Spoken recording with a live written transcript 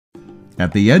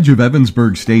At the edge of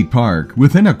Evansburg State Park,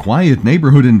 within a quiet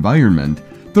neighborhood environment,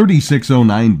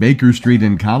 3609 Baker Street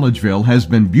in Collegeville has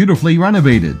been beautifully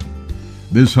renovated.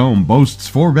 This home boasts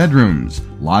 4 bedrooms,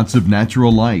 lots of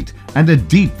natural light, and a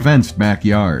deep fenced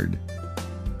backyard.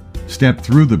 Step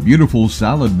through the beautiful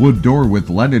solid wood door with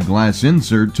leaded glass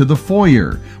insert to the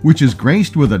foyer, which is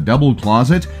graced with a double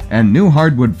closet and new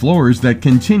hardwood floors that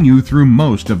continue through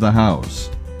most of the house.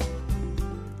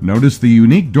 Notice the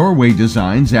unique doorway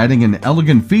designs adding an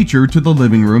elegant feature to the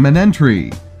living room and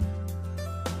entry.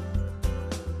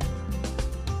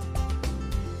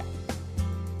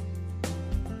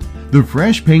 The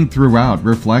fresh paint throughout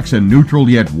reflects a neutral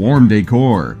yet warm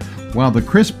decor, while the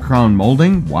crisp crown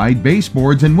molding, wide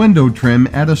baseboards, and window trim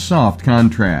add a soft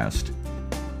contrast.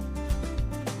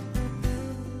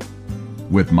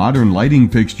 With modern lighting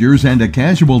fixtures and a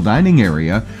casual dining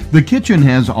area, the kitchen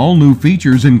has all new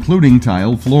features including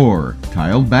tile floor,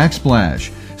 tiled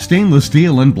backsplash, stainless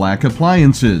steel and black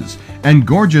appliances, and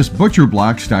gorgeous butcher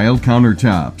block style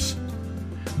countertops.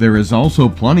 There is also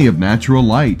plenty of natural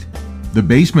light. The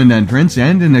basement entrance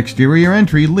and an exterior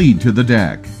entry lead to the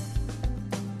deck.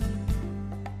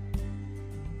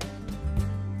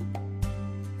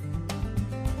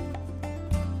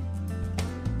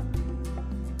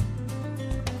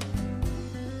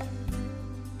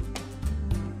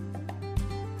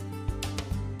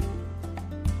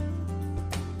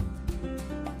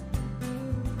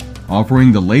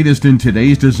 Offering the latest in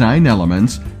today's design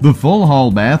elements, the full hall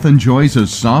bath enjoys a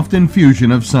soft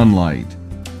infusion of sunlight.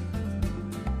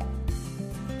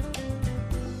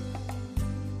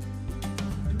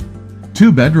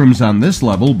 Two bedrooms on this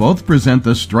level both present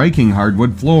the striking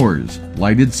hardwood floors,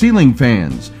 lighted ceiling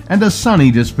fans, and a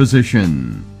sunny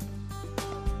disposition.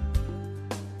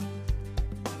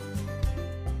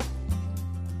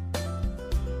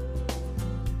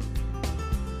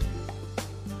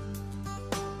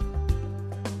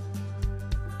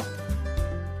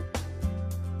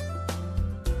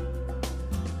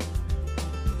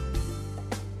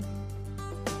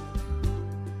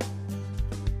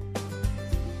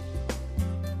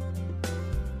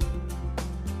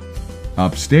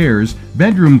 Upstairs,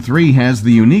 bedroom 3 has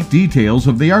the unique details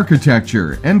of the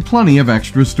architecture and plenty of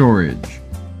extra storage.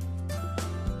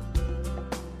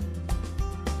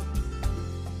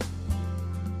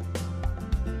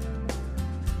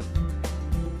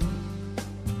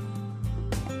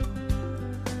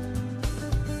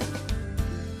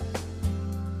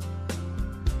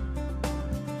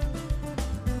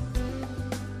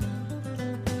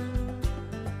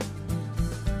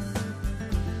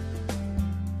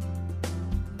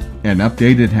 An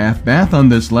updated half bath on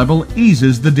this level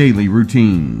eases the daily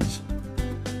routines.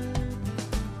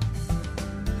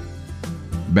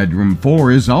 Bedroom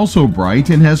 4 is also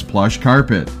bright and has plush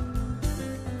carpet.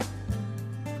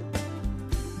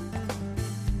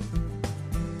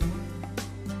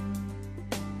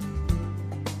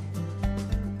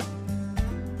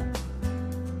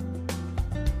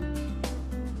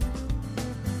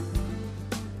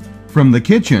 From the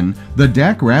kitchen, the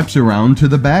deck wraps around to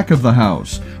the back of the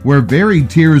house, where varied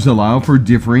tiers allow for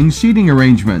differing seating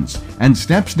arrangements and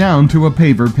steps down to a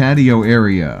paver patio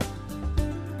area.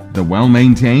 The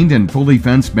well-maintained and fully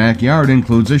fenced backyard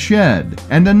includes a shed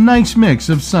and a nice mix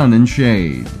of sun and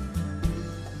shade.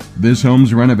 This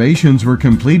home's renovations were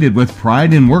completed with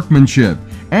pride and workmanship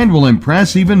and will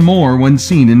impress even more when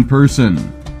seen in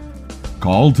person.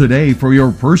 Call today for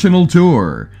your personal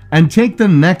tour and take the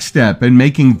next step in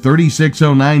making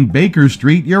 3609 Baker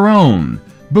Street your own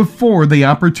before the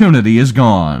opportunity is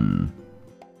gone.